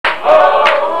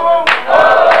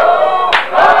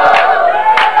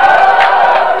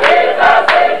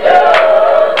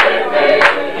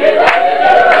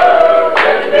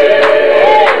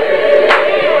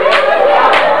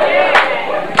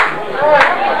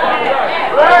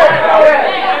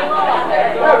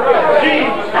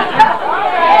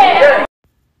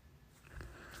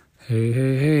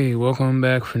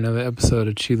Welcome back for another episode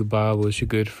of Chew the Bible. It's your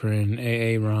good friend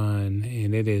A.A. Ron,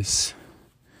 and it is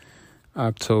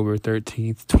October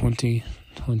 13th,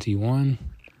 2021,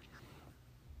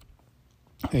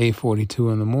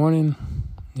 8:42 in the morning.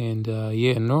 And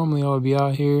normally I would be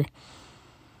out here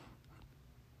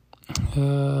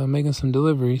making some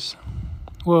deliveries.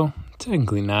 Well,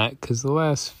 technically not, because the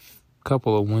last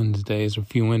couple of Wednesdays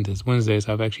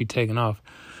I've actually taken off.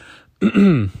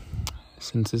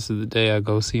 Since this is the day I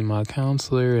go see my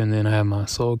counselor, and then I have my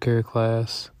soul care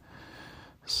class.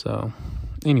 So,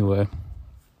 anyway,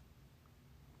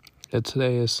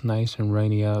 today is nice and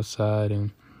rainy outside,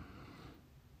 and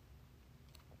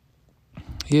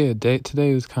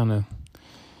today was kind of,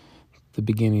 the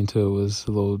beginning to it was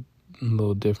a little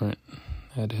different.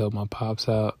 I had to help my pops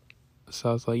out, so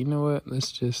I was like, you know what,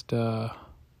 let's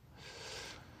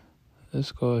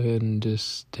go ahead and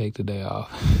just take the day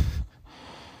off.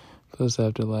 Plus,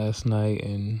 after last night,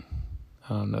 and I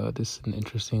don't know, this is an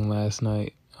interesting last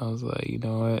night. I was like, you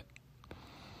know what?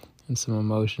 And some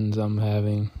emotions I'm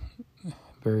having,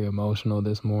 very emotional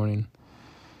this morning.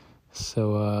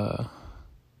 So,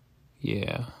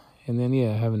 yeah. And then,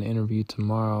 I have an interview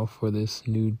tomorrow for this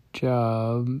new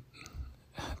job.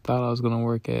 I thought I was going to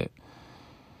work at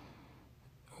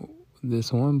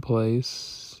this one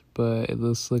place, but it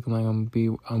looks like I'm going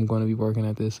to be working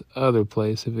at this other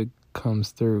place if it comes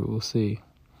through. We'll see.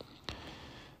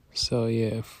 So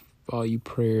if all you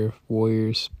prayer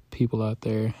warriors, people out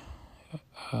there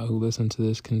who listen to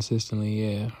this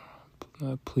consistently,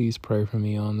 please pray for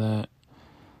me on that.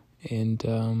 And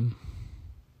I'm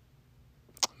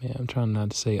trying not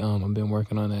to say I've been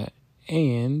working on that.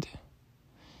 And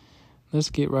let's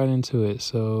get right into it.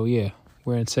 So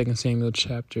we're in 2 Samuel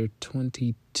chapter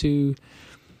 22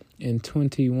 and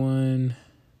 21.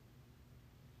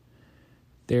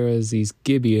 There was these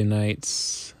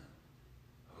Gibeonites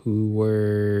who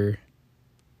were,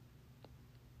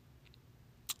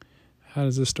 how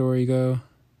does the story go?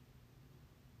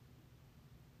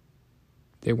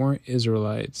 They weren't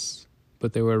Israelites,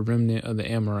 but they were a remnant of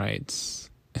the Amorites.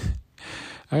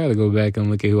 I got to go back and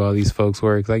look at who all these folks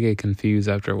were, because I get confused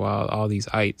after a while, all these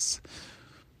ites.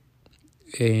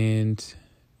 And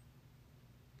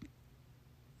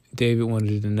David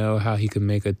wanted to know how he could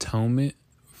make atonement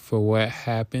for what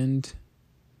happened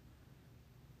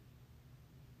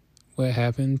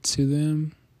to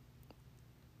them.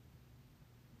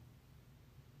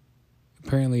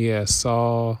 Apparently,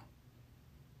 Saul,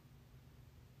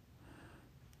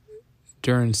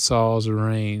 during Saul's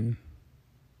reign,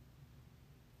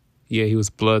 he was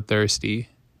bloodthirsty,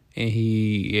 and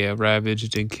he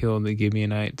ravaged and killed the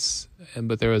Gibeonites,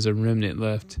 but there was a remnant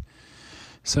left.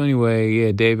 So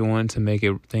anyway, David wanted to make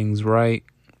things right.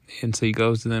 And so he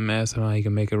goes to them, asks them how he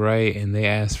can make it right, and they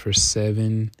ask for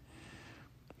 7.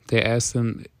 They ask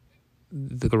them,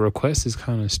 the request is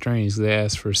kind of strange. They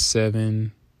ask for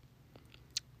 7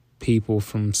 people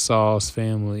from Saul's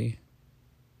family.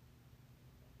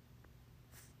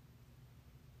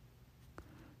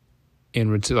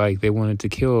 They wanted to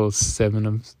kill 7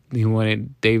 of. He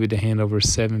wanted David to hand over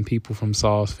 7 people from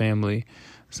Saul's family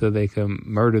so they could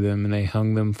murder them, and they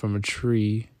hung them from a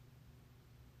tree.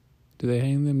 Did they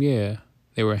hang them? Yeah.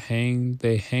 They were hanged.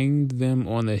 They hanged them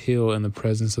on the hill in the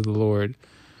presence of the Lord.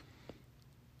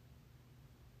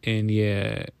 And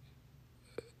a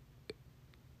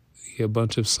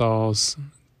bunch of Saul's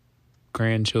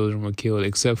grandchildren were killed,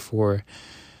 except for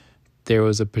there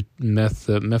was a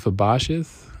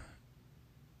Mephibosheth,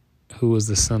 who was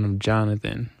the son of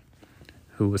Jonathan,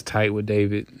 who was tight with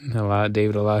David.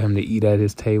 David allowed him to eat at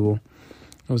his table.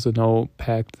 It was an old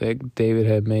pact that David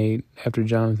had made after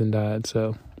Jonathan died.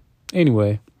 So,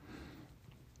 anyway,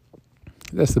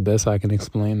 that's the best I can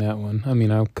explain that one. I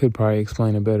mean, I could probably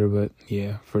explain it better, but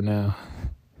for now,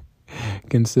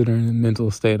 considering the mental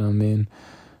state I'm in,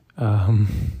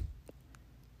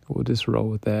 we'll just roll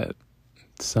with that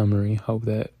summary. Hope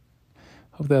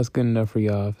that's good enough for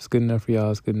y'all. If it's good enough for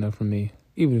y'all, it's good enough for me.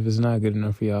 Even if it's not good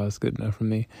enough for y'all, it's good enough for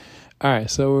me. All right,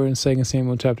 so we're in 2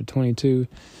 Samuel chapter 22.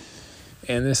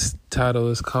 And this title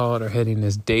is called, or heading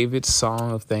is, David's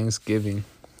Song of Thanksgiving.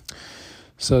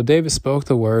 So David spoke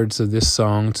the words of this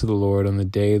song to the Lord on the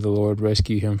day the Lord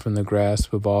rescued him from the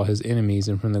grasp of all his enemies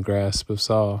and from the grasp of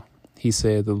Saul. He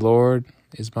said, "The Lord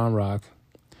is my rock,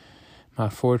 my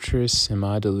fortress and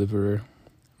my deliverer,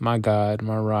 my God,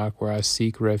 my rock where I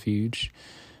seek refuge,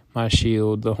 my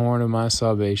shield, the horn of my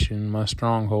salvation, my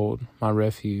stronghold, my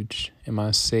refuge, and my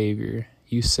Savior.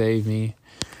 You save me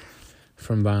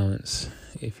from violence."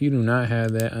 If you do not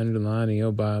have that underlined in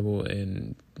your Bible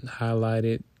and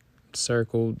highlighted,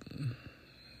 circled,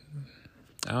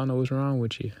 I don't know what's wrong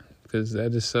with you. because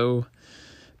that is so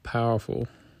powerful.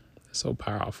 So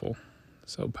powerful.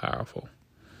 So powerful.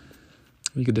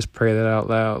 You could just pray that out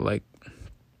loud, like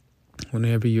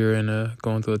whenever you're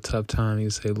going through a tough time, you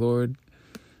say, Lord,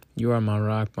 you are my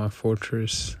rock, my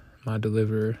fortress, my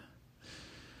deliverer.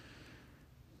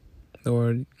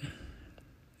 Lord,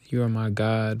 you are my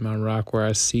God, my rock where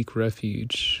I seek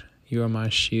refuge. You are my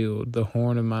shield, the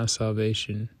horn of my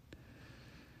salvation.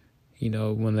 You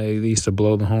know, when they used to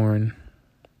blow the horn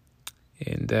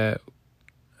in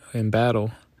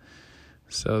battle.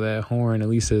 So that horn, at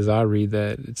least as I read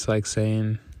that, it's like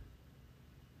saying,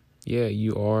 yeah,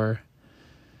 you are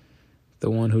the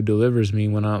one who delivers me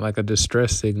when I'm like a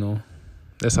distress signal.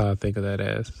 That's how I think of that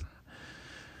as.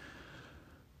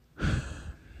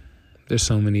 There's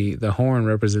so many, the horn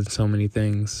represents so many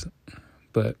things,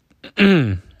 but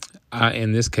in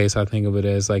this case, I think of it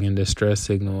as like in distress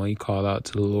signal. You call out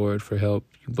to the Lord for help,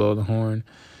 you blow the horn.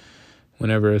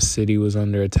 Whenever a city was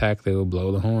under attack, they would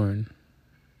blow the horn.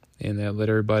 And that let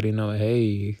everybody know,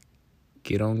 hey,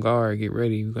 get on guard, get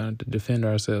ready. We're going to defend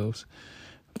ourselves.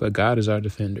 But God is our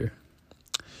defender.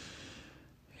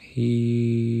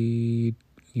 You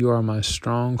are my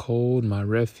stronghold, my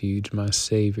refuge, my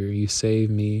savior. You save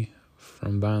me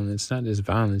from violence. Not just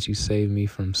violence, you save me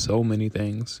from so many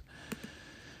things.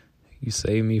 You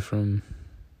save me from,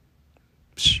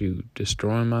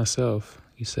 destroying myself.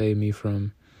 You save me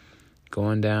from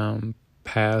going down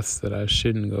paths that I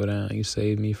shouldn't go down. You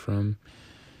save me from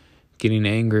getting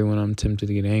angry when I'm tempted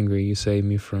to get angry. You save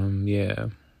me from,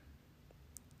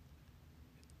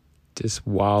 just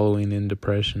wallowing in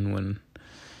depression when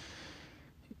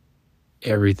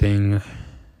everything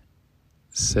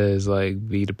says, like,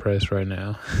 be depressed right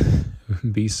now.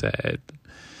 Be sad.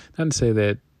 Not to say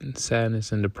that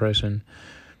sadness and depression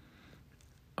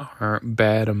aren't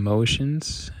bad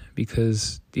emotions,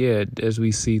 because, as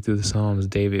we see through the Psalms,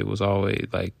 David was always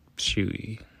like,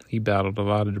 he battled a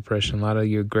lot of depression. A lot of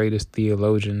your greatest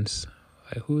theologians,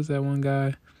 like, who was that one guy?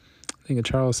 I think of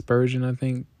Charles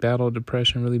Spurgeon, battled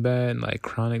depression really bad, like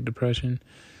chronic depression.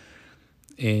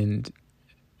 And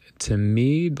to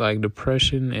me, like,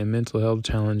 depression and mental health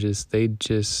challenges, they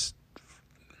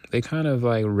kind of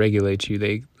like regulate you.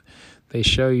 They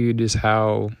show you just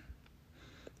how,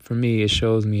 for me, it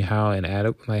shows me how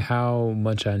inadequate, like how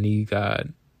much I need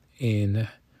God. And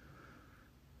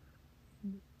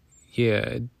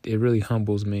it really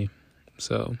humbles me.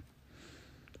 So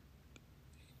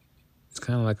it's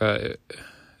kind of like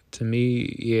to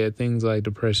me, things like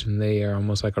depression, they are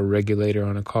almost like a regulator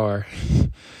on a car.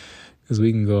 Because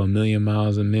we can go 1 million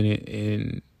miles a minute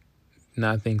and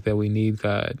not think that we need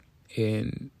God.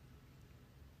 And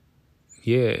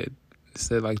it's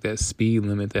like that speed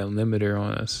limit, that limiter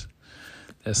on us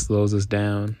that slows us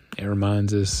down and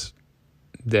reminds us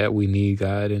that we need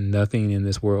God and nothing in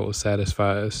this world will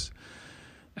satisfy us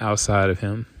outside of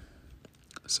him.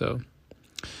 So,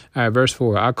 all right, verse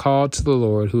 4, I called to the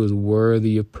Lord who is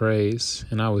worthy of praise,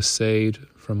 and I was saved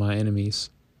from my enemies.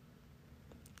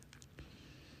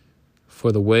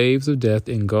 For the waves of death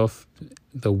engulfed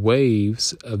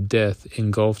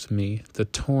me. The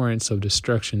torrents of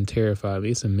destruction terrified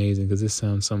me. It's amazing because this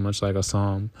sounds so much like a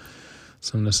psalm.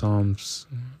 Some of the psalms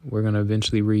we're going to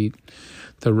eventually read.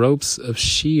 The ropes of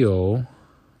Sheol,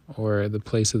 or the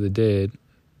place of the dead,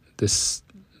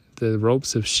 the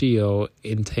ropes of Sheol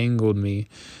entangled me.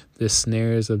 The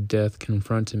snares of death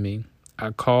confronted me. I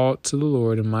called to the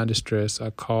Lord in my distress. I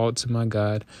called to my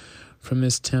God. From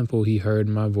his temple he heard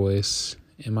my voice,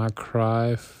 and my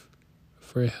cry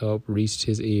for help reached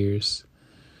his ears.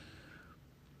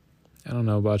 I don't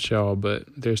know about y'all, but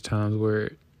there's times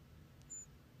where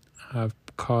I've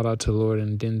called out to the Lord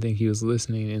and didn't think he was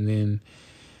listening, and then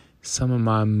some of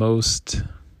my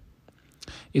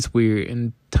it's weird,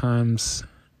 in times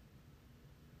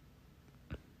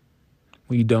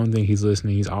when you don't think he's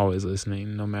listening, he's always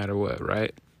listening, no matter what,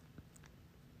 right?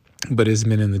 But it's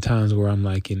been in the times where I'm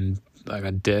like in like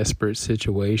a desperate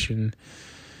situation.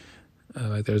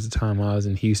 Like there's a time I was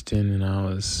in Houston and I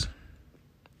was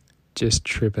just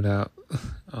tripping out.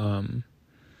 I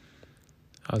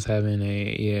was having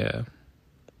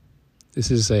this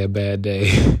is a bad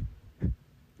day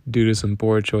due to some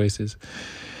poor choices.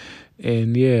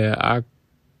 And I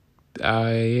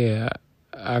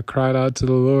cried out to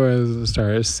the Lord. I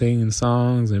started singing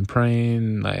songs and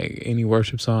praying, like any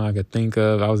worship song I could think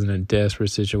of. I was in a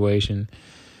desperate situation.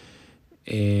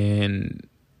 And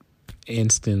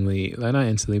probably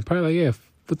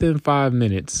within 5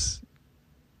 minutes,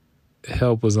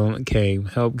 help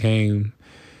came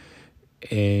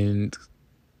and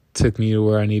took me to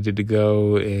where I needed to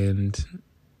go. And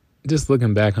just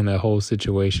looking back on that whole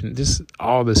situation, just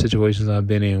all the situations I've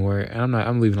been in where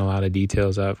I'm leaving a lot of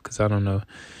details out because I don't know,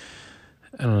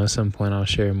 at some point I'll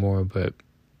share more, but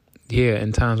yeah,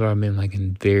 in times where I've been like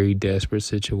in very desperate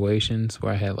situations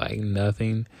where I had like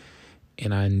nothing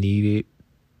and I needed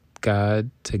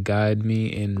God to guide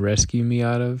me and rescue me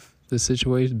out of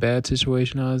the bad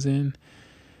situation I was in.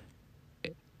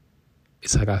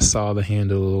 It's like I saw the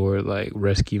hand of the Lord like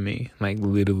rescue me, like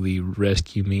literally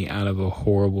rescue me out of a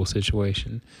horrible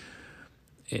situation,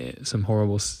 and some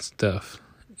horrible stuff,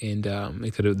 and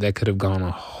that could have gone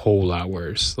a whole lot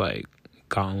worse, like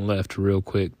gone left real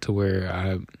quick to where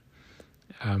I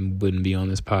wouldn't be on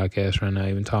this podcast right now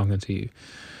even talking to you.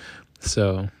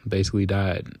 So basically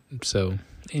died. So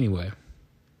anyway,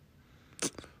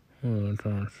 what am I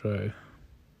trying to say?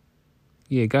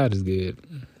 Yeah, God is good.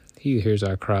 He hears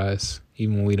our cries,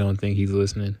 even when we don't think he's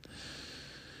listening.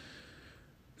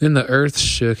 Then the earth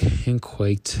shook and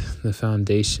quaked. The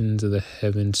foundations of the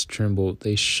heavens trembled.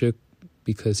 They shook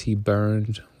because he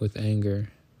burned with anger.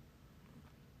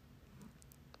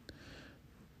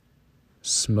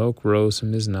 Smoke rose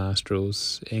from his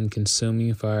nostrils, and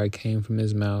consuming fire came from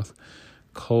his mouth.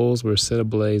 Coals were set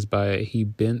ablaze by it. He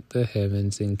bent the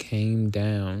heavens and came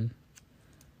down.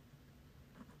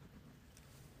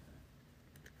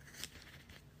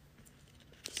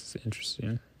 This is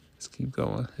interesting. Let's keep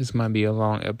going. This might be a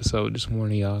long episode, just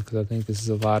warning y'all, because I think this is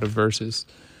a lot of verses.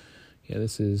 Yeah,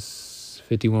 this is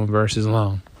 51 verses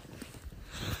long.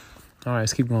 All right,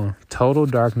 let's keep going. Total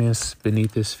darkness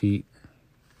beneath his feet.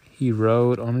 He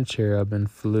rode on a cherub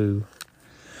and flew.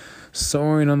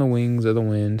 Soaring on the wings of the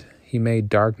wind, he made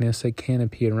darkness a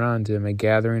canopy around him, a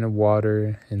gathering of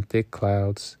water and thick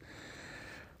clouds.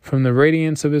 From the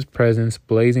radiance of his presence,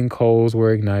 blazing coals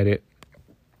were ignited.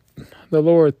 The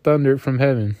Lord thundered from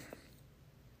heaven.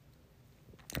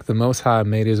 The Most High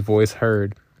made his voice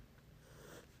heard.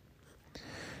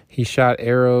 He shot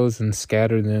arrows and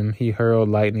scattered them. He hurled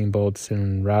lightning bolts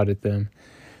and routed them.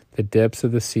 The depths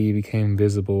of the sea became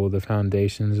visible. The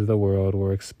foundations of the world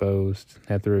were exposed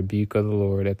at the rebuke of the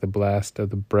Lord, at the blast of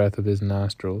the breath of his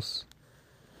nostrils.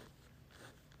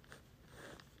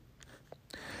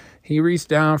 He reached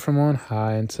down from on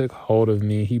high and took hold of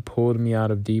me. He pulled me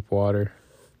out of deep water.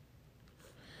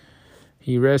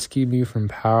 He rescued me from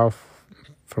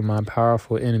my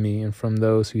powerful enemy and from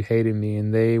those who hated me,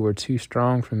 and they were too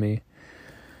strong for me.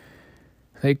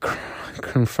 They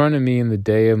confronted me in the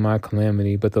day of my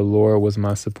calamity, but the Lord was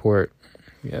my support.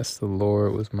 Yes, the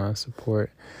Lord was my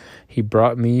support. He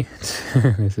brought me,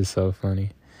 this is so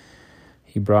funny.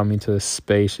 He brought me to a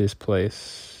spacious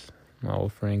place. My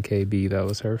old friend KB, that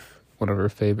was one of her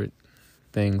favorite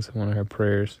things, one of her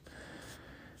prayers,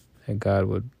 that God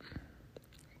would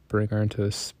bring her into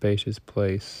a spacious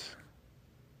place.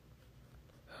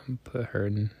 Put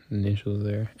her initials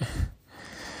there.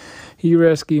 He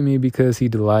rescued me because he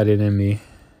delighted in me.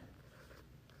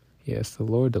 Yes, the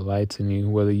Lord delights in you,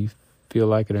 whether you feel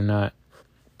like it or not.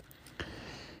 You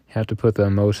have to put the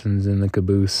emotions in the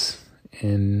caboose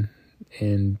and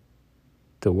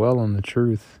dwell on the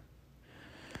truth.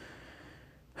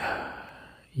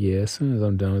 Yeah, as soon as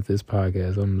I'm done with this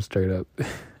podcast, I'm straight up.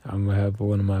 I'm going to have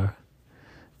one of my,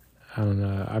 I don't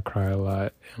know, I cry a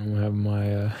lot. I'm going to have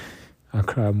my, I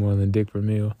cry more than Dick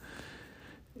Vermeil.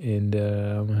 And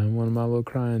I'm going to have one of my little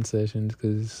crying sessions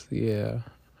because, yeah,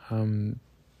 I'm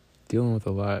dealing with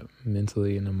a lot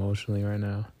mentally and emotionally right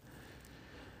now.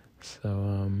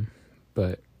 So,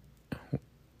 but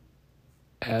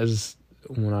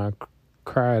when I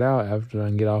cry it out after I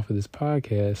get off of this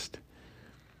podcast,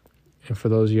 and for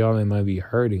those of y'all that might be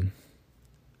hurting,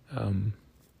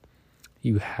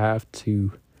 you have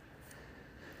to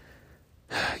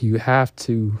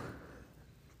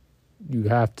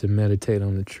meditate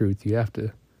on the truth. You have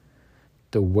to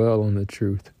dwell on the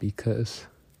truth, because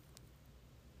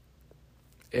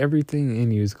everything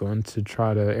in you is going to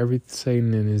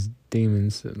Satan and his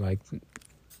demons, like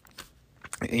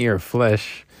in your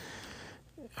flesh.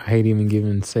 I hate even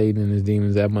giving Satan and his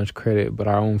demons that much credit, but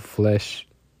our own flesh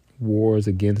wars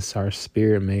against our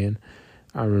spirit man,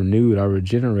 our renewed, our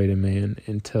regenerated man,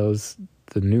 and tells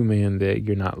the new man that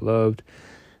you're not loved,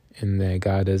 and that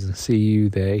God doesn't see you,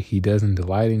 that he doesn't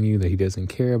delight in you, that he doesn't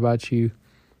care about you.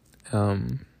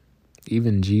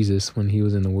 Even Jesus, when he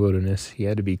was in the wilderness, he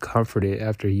had to be comforted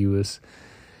after he was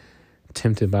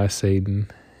tempted by Satan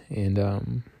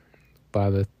and by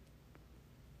the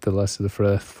lust of the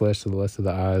flesh, the lust of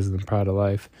the eyes, and the pride of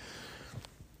life.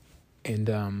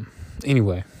 And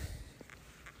anyway,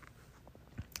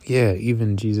 yeah,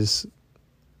 even Jesus,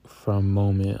 for a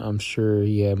moment, I'm sure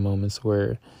he had moments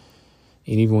where,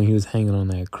 and even when he was hanging on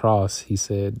that cross, he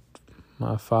said,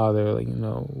 my Father,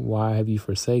 why have you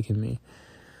forsaken me?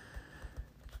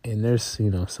 And there's,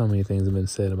 so many things have been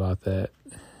said about that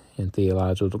in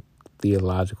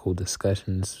theological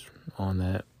discussions on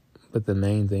that. But the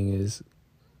main thing is,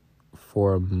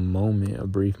 for a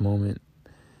brief moment,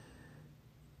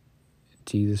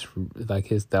 Jesus,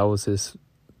 that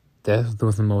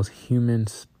was the most human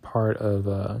part of,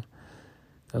 that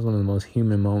was one of the most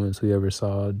human moments we ever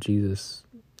saw in Jesus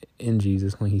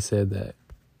when he said that.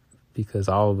 Because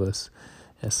all of us,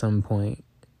 at some point,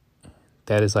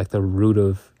 that is like the root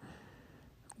of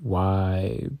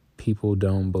why people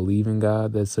don't believe in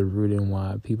God. That's the root in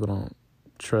why people don't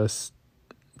trust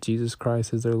Jesus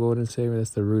Christ as their Lord and Savior.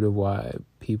 That's the root of why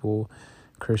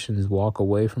Christians walk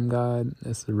away from God.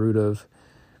 That's the root of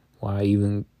why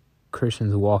even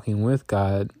Christians walking with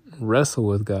God wrestle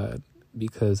with God.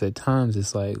 Because at times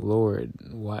it's like, Lord,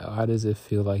 why does it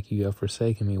feel like you have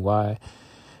forsaken me? Why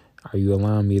are you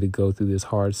allowing me to go through this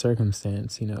hard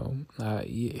circumstance?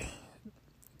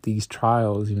 These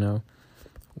trials,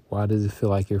 why does it feel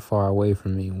like you're far away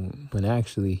from me when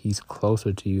actually he's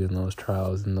closer to you in those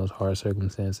trials and those hard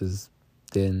circumstances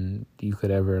than you could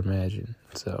ever imagine?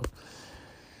 So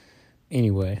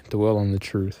anyway, dwell on the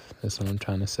truth. That's what I'm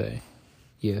trying to say.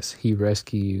 Yes, he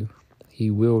rescue you. He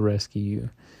will rescue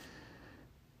you.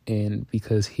 And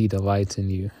because he delights in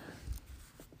you.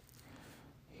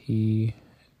 He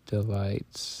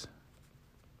delights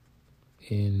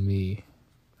in me.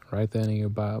 Write that in your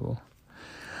Bible.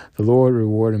 The Lord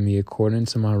rewarded me according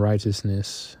to my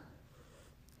righteousness.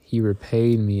 He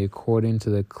repaid me according to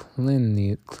the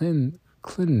cleanness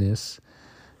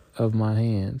of my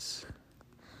hands.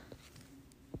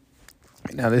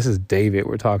 Now, this is David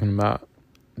we're talking about.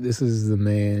 This is the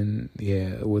man,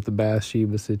 with the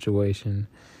Bathsheba situation,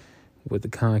 with the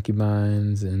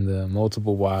concubines and the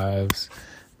multiple wives,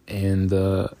 and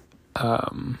the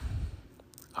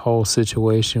whole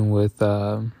situation with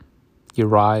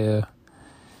Uriah.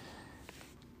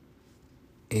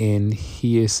 And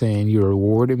he is saying, you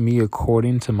rewarded me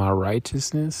according to my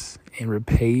righteousness and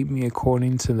repaid me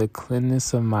according to the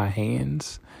cleanness of my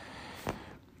hands.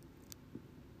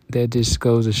 That just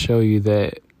goes to show you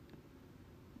that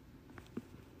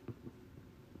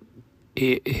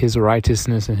his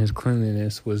righteousness and his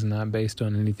cleanliness was not based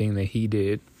on anything that he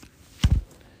did.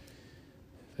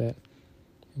 And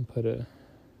put a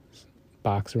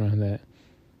box around that.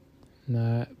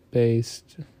 Not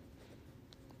based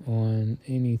on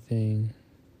anything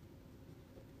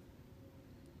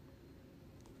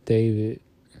David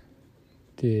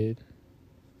did.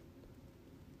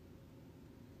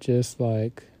 Just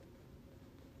like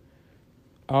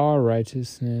our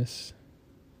righteousness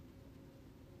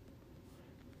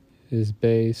is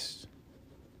based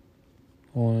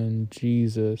on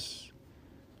Jesus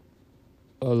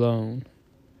alone.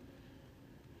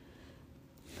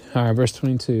 All right, verse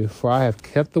 22. For I have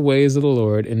kept the ways of the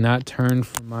Lord and not turned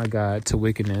from my God to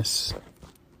wickedness.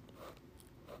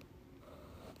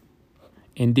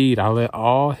 Indeed, I let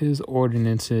all his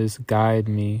ordinances guide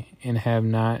me and have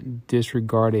not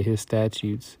disregarded his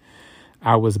statutes.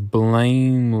 I was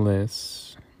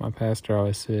blameless. My pastor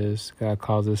always says God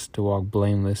calls us to walk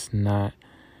blameless, not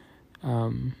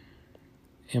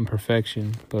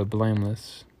imperfection, but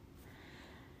blameless.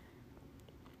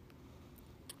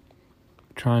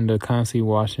 Trying to constantly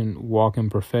walk in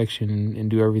perfection and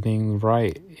do everything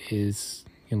right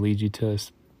can lead you to a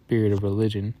spirit of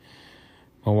religion.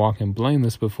 By walking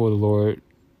blameless before the Lord,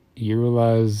 you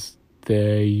realize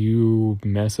that you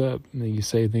mess up, that you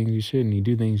say things you shouldn't, you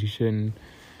do things you shouldn't.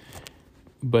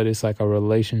 But it's like a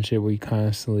relationship where you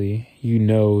constantly,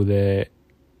 that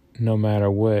no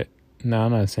matter what, now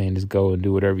I'm not saying just go and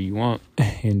do whatever you want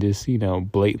and just,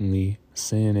 blatantly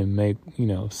sin and make,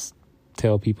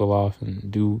 tell people off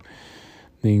and do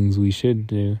things we shouldn't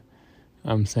do.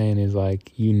 I'm saying is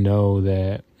like,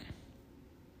 that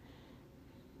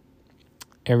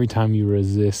every time you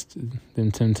resist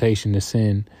the temptation to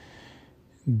sin,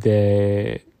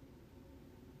 that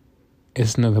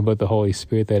it's nothing but the Holy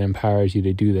Spirit that empowers you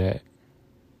to do that.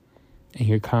 And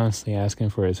you're constantly asking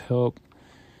for his help,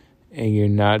 and you're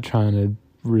not trying to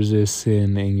resist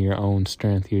sin in your own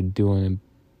strength. You're doing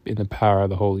it in the power of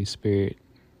the Holy Spirit.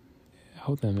 I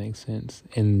hope that makes sense.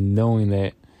 And knowing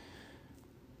that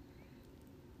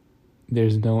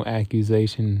there's no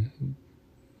accusation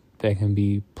that can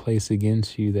be placed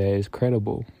against you that is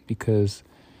credible, because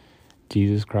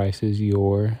Jesus Christ is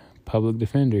your public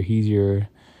defender. He's your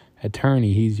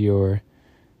attorney. He's your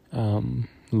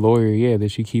lawyer,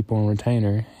 that you keep on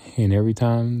retainer. And every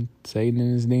time Satan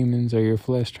and his demons or your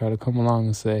flesh try to come along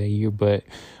and say, but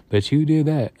you did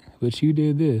that, but you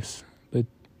did this,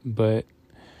 but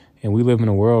And we live in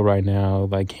a world right now,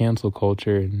 like cancel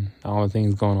culture and all the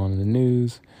things going on in the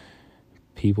news.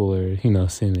 People are,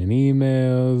 sending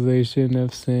emails they shouldn't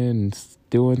have sent,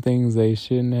 doing things they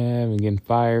shouldn't have, and getting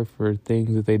fired for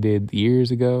things that they did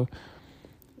years ago.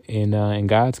 And in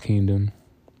God's kingdom,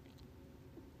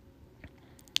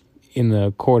 in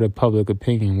the court of public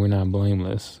opinion, we're not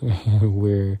blameless.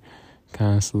 We're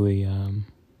constantly, how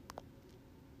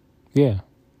do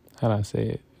I say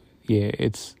it? Yeah,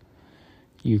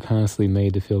 you're constantly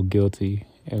made to feel guilty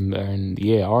and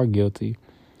are guilty.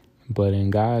 But in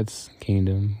God's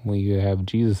kingdom, when you have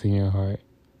Jesus in your heart,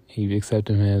 you accept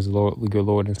him as your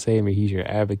Lord and Savior, he's your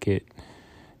advocate.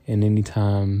 And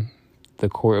anytime the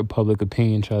court of public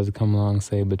opinion tries to come along and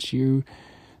say, but you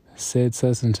said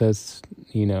such and such,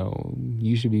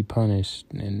 you should be punished,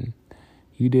 and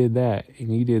you did that,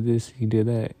 and you did this, you did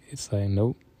that. It's like,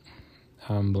 nope,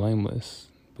 I'm blameless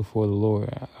before the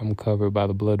Lord. I'm covered by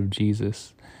the blood of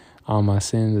Jesus. All my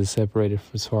sins are separated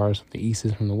as far as the east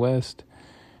is from the west,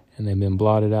 and they've been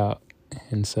blotted out.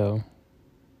 And so,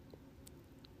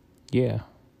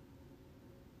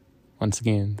 once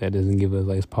again, that doesn't give us,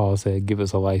 like Paul said, give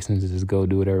us a license to just go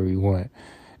do whatever we want.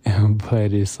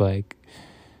 But it's like,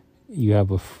 you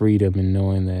have a freedom in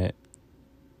knowing that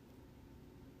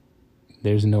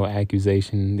there's no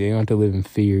accusation. You don't have to live in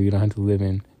fear. You don't have to live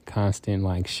in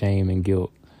constant shame and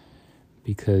guilt,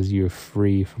 because you're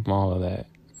free from all of that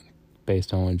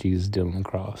based on what Jesus did on the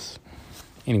cross.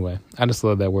 Anyway, I just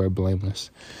love that word,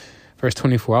 blameless. Verse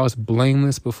 24, I was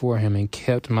blameless before him and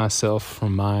kept myself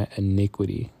from my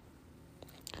iniquity.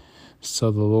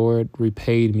 So the Lord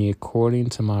repaid me according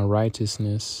to my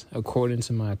righteousness, according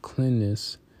to my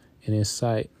cleanness in his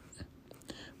sight.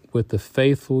 With the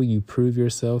faithful, you prove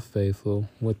yourself faithful.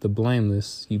 With the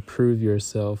blameless, you prove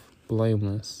yourself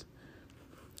blameless.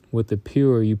 With the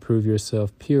pure, you prove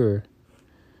yourself pure.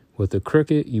 With the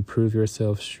crooked, you prove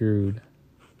yourself shrewd.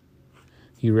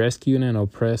 You rescue an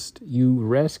oppressed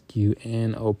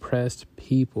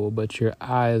people, but your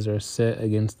eyes are set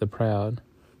against the proud.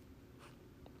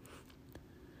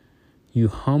 You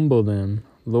humble them.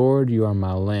 Lord, you are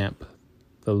my lamp.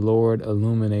 The Lord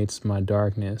illuminates my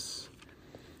darkness.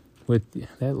 With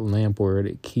that lamp word,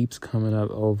 it keeps coming up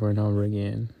over and over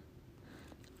again.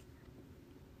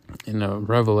 In a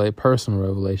personal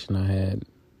revelation I had,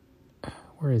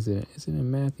 where is it? Is it in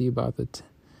Matthew about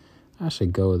I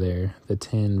should go there. The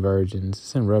 10 virgins.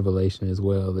 It's in Revelation as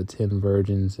well. The 10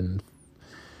 virgins, and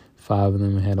 5 of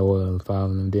them had oil and 5 of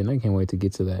them didn't. I can't wait to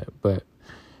get to that. But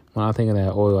when I think of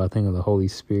that oil, I think of the Holy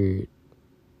Spirit.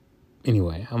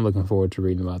 Anyway, I'm looking forward to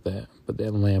reading about that. But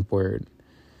that lamp word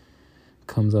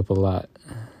comes up a lot.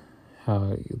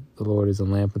 How the Lord is a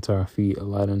lamp unto our feet, a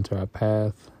light unto our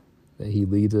path, that he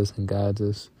leads us and guides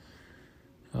us.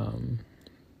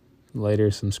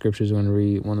 Later, some scriptures we're going to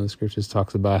read. One of the scriptures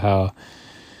talks about how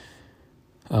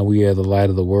we are the light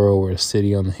of the world. We're a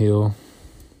city on the hill.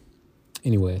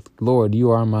 Anyway, Lord,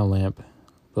 you are my lamp.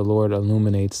 The Lord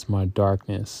illuminates my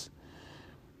darkness.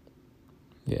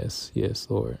 Yes,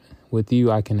 Lord. With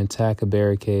you, I can attack a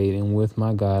barricade, and with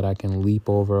my God, I can leap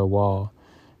over a wall.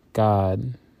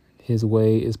 God, his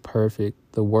way is perfect.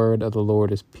 The word of the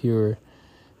Lord is pure.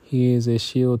 He is a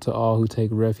shield to all who take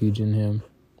refuge in him.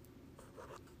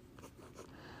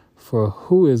 For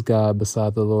who is God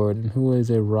beside the Lord, and who is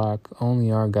a rock? Only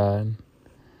our God.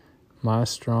 My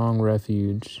strong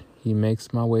refuge. He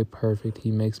makes my way perfect.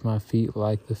 He makes my feet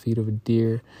like the feet of a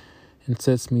deer, and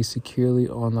sets me securely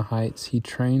on the heights. He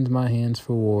trains my hands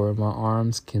for war. My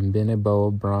arms can bend a bow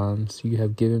of bronze. You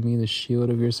have given me the shield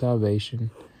of your salvation.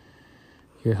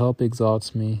 Your help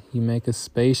exalts me. You make a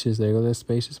spacious, there goes that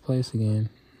spacious place again.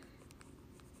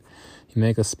 You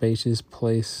make a spacious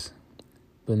place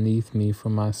beneath me for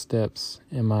my steps,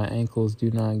 and my ankles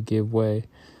do not give way.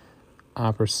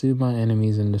 I pursue my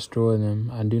enemies and destroy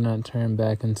them. I do not turn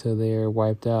back until they are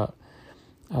wiped out.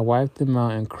 I wipe them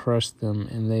out and crush them,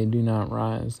 and they do not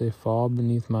rise. They fall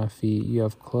beneath my feet. You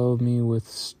have clothed me with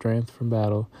strength for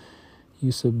battle.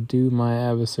 You subdue my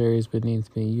adversaries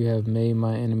beneath me. You have made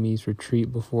my enemies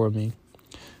retreat before me.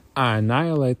 I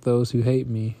annihilate those who hate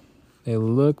me. They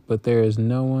look, but there is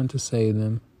no one to save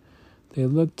them. They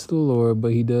look to the Lord,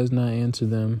 but he does not answer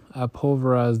them. I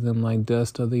pulverize them like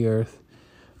dust of the earth.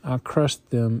 I crush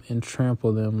them and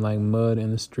trample them like mud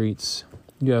in the streets.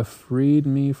 You have freed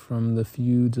me from the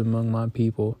feuds among my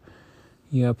people.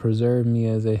 You have preserved me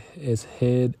as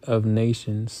head of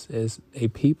nations. As a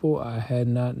people I had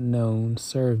not known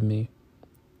serve me.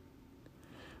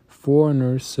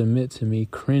 Foreigners submit to me,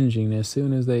 cringing. As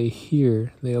soon as they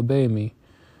hear, they obey me.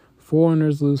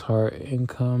 Foreigners lose heart and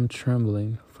come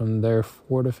trembling from their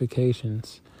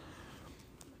fortifications.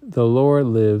 The Lord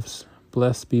lives.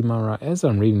 Blessed be my rock. As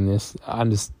I'm reading this, I'm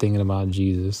just thinking about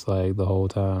Jesus like the whole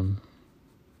time.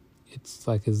 It's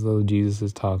like as though Jesus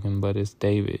is talking, but it's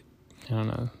David. I don't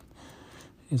know.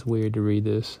 It's weird to read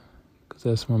this because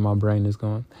that's where my brain is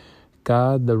going.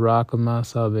 God, the rock of my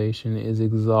salvation, is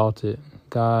exalted.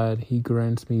 God, he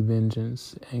grants me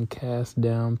vengeance and casts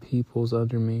down peoples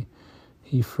under me.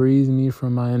 He frees me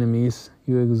from my enemies.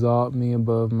 You exalt me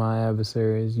above my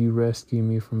adversaries. You rescue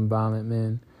me from violent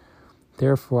men.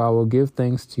 Therefore, I will give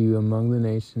thanks to you among the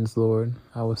nations, Lord.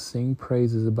 I will sing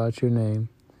praises about your name.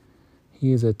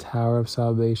 He is a tower of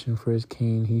salvation for his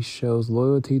king. He shows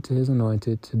loyalty to his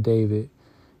anointed, to David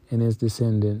and his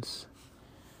descendants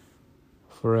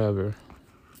forever.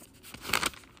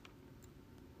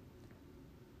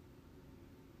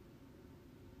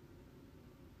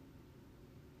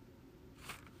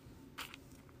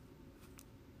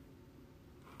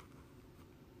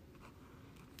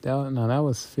 That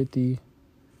was 51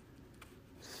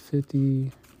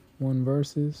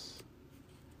 verses.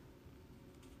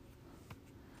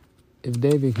 If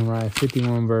David can write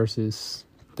 51 verses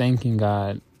thanking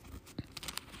God,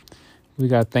 we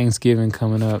got Thanksgiving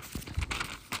coming up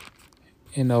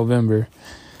in November.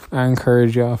 I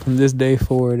encourage y'all from this day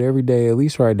forward, every day, at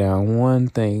least write down one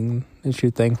thing that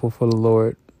you're thankful for the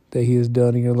Lord that he has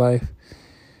done in your life.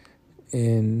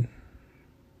 And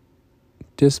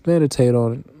just meditate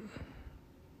on it.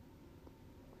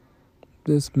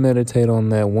 Just meditate on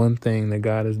that one thing that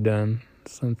God has done.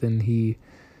 Something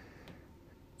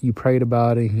you prayed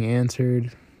about and he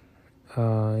answered.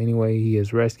 Anyway, he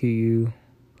has rescued you.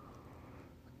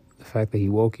 The fact that he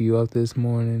woke you up this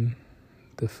morning.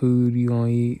 The food you gonna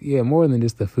eat. Yeah, more than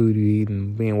just the food you eat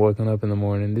and being woken up in the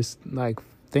morning. Just like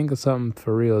think of something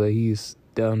for real that he's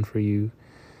done for you.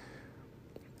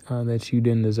 That you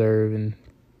didn't deserve, and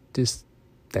just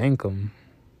thank him.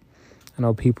 I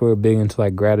know people are big into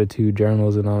like gratitude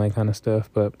journals and all that kind of stuff,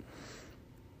 but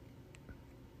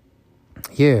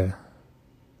yeah,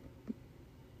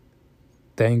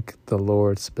 thank the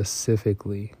Lord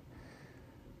specifically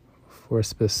for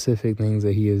specific things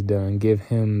that he has done. Give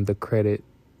him the credit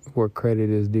where credit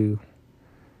is due.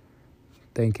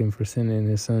 Thank him for sending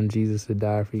his son Jesus to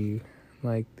die for you.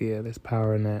 Like, yeah, there's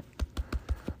power in that.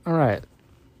 All right.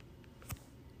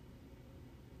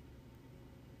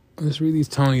 Let's read these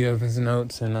Tony Evans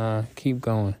notes and keep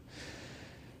going.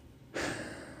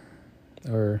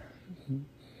 Or,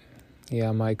 yeah,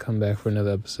 I might come back for another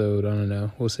episode. I don't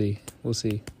know. We'll see.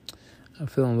 I'm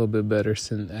feeling a little bit better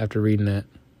after reading that.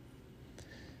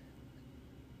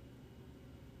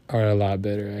 Or a lot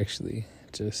better, actually.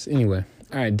 Anyway.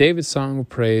 All right, David's song of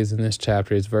praise in this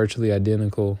chapter is virtually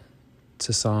identical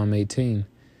to Psalm 18.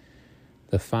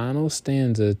 The final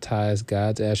stanza ties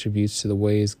God's attributes to the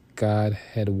ways God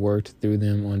had worked through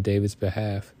them on David's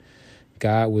behalf.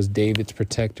 God was David's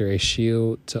protector, a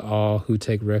shield to all who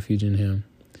take refuge in him,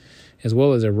 as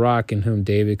well as a rock in whom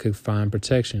David could find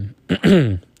protection.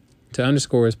 To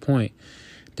underscore his point,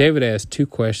 David asked two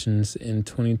questions in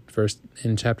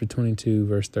chapter 22,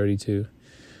 verse 32,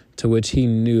 to which he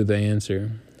knew the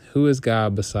answer. Who is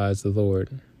God besides the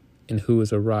Lord? And who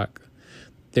is a rock?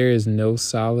 There is no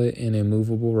solid and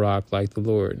immovable rock like the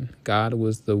Lord. God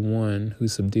was the one who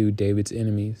subdued David's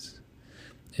enemies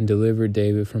and delivered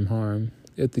David from harm.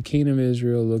 If the kingdom of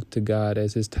Israel looked to God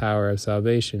as his tower of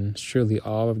salvation, surely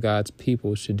all of God's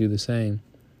people should do the same.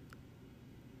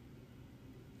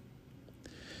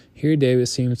 Here David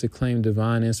seems to claim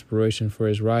divine inspiration for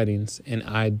his writings, an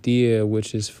idea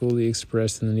which is fully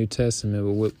expressed in the New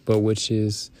Testament, but which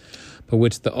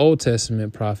the Old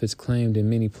Testament prophets claimed in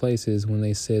many places when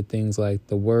they said things like,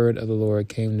 "The word of the Lord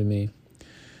came to me."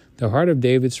 The heart of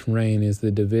David's reign is the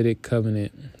Davidic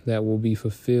covenant that will be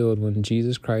fulfilled when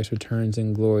Jesus Christ returns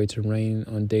in glory to reign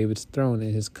on David's throne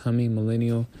in his coming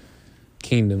millennial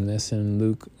kingdom. That's in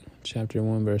Luke chapter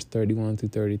 1, verse 31 through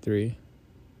 33.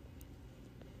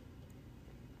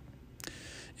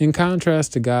 In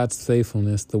contrast to God's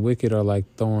faithfulness, the wicked are like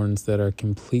thorns that are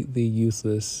completely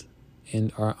useless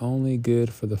and are only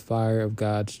good for the fire of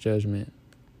God's judgment.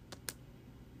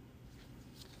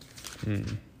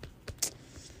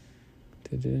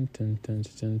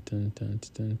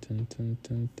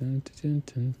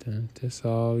 That's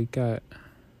all we got.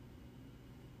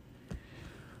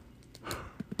 All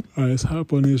right, let's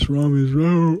hop on this Romans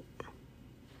road.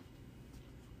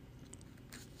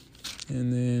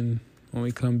 And then when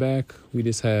we come back, we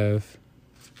just have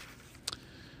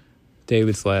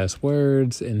David's last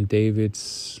words and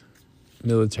David's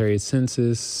military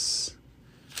census,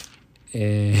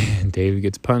 and David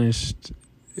gets punished.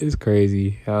 It's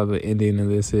crazy how the ending of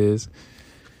this is.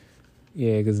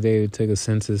 Yeah, because David took a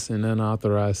census, an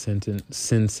unauthorized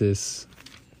census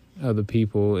of the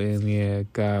people, and yeah,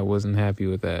 God wasn't happy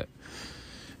with that.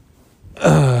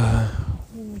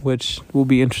 Which will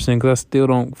be interesting because I still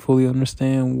don't fully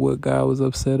understand what God was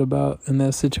upset about in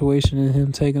that situation and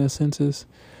him taking a census.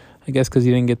 I guess because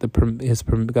he didn't get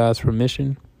God's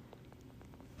permission.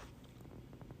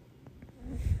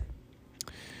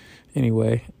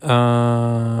 Anyway,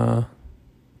 yeah,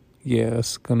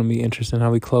 it's gonna be interesting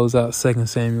how we close out 2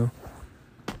 Samuel.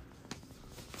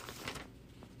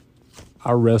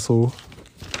 I wrestle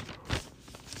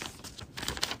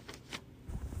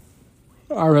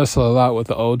a lot with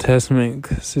the Old Testament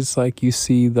because it's like you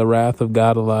see the wrath of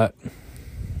God a lot,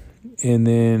 and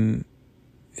then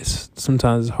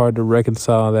sometimes it's hard to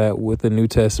reconcile that with the New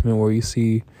Testament where you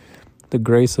see the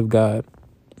grace of God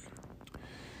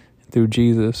through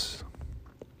Jesus.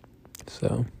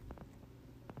 So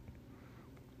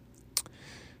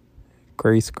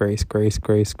grace.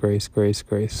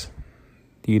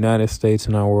 The United States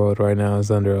and our world right now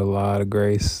is under a lot of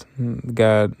grace.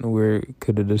 God,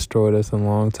 could have destroyed us a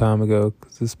long time ago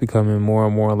because it's becoming more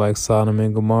and more like Sodom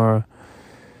and Gomorrah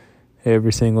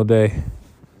every single day.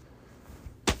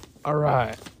 All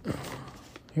right,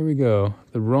 here we go.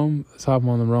 Let's hop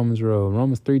on the Romans road.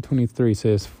 Romans 3:23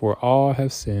 says, "For all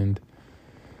have sinned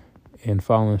and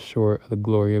fallen short of the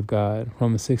glory of God."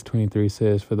 Romans 6:23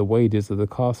 says, "For the wages of the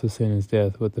cost of sin is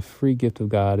death, but the free gift of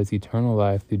God is eternal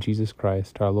life through Jesus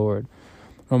Christ our Lord."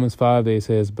 Romans 5:8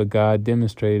 says, "But God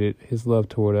demonstrated his love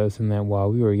toward us in that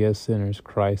while we were yet sinners,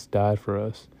 Christ died for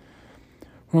us."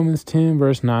 Romans 10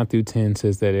 verse 9 through 10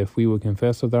 says that if we would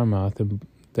confess with our mouth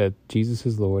that Jesus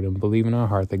is Lord and believe in our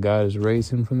heart that God has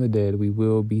raised him from the dead, we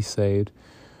will be saved.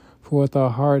 For with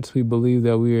our hearts we believe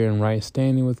that we are in right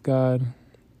standing with God,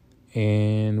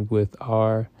 and with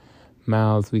our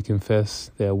mouths we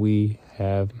confess that we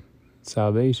have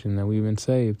salvation, that we've been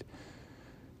saved.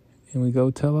 And we go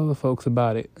tell other folks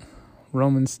about it.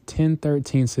 Romans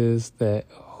 10:13 says that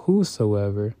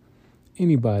whosoever,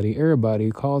 everybody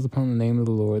who calls upon the name of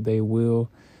the Lord, they will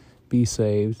be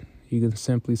saved. You can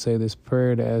simply say this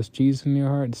prayer to ask Jesus in your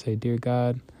heart, to say, "Dear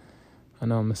God, I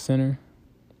know I'm a sinner.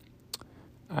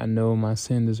 I know my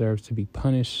sin deserves to be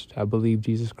punished. I believe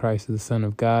Jesus Christ is the Son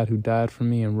of God who died for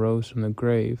me and rose from the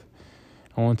grave.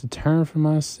 I want to turn from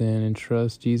my sin and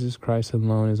trust Jesus Christ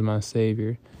alone as my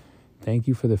Savior. Thank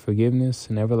you for the forgiveness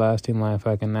and everlasting life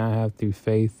I can now have through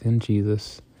faith in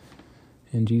Jesus.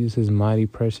 In Jesus' mighty,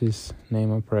 precious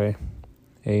name I pray.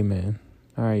 Amen."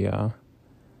 All right, y'all.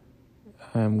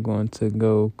 I'm going to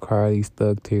go cry these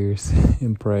thug tears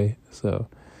and pray. So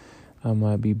I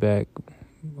might be back,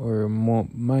 or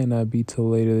might not be till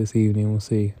later this evening. We'll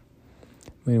see.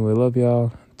 But anyway, love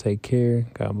y'all. Take care.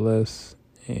 God bless.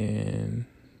 And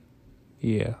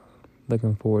yeah,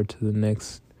 looking forward to the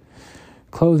next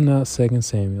closing out 2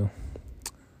 Samuel.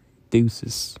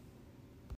 Deuces.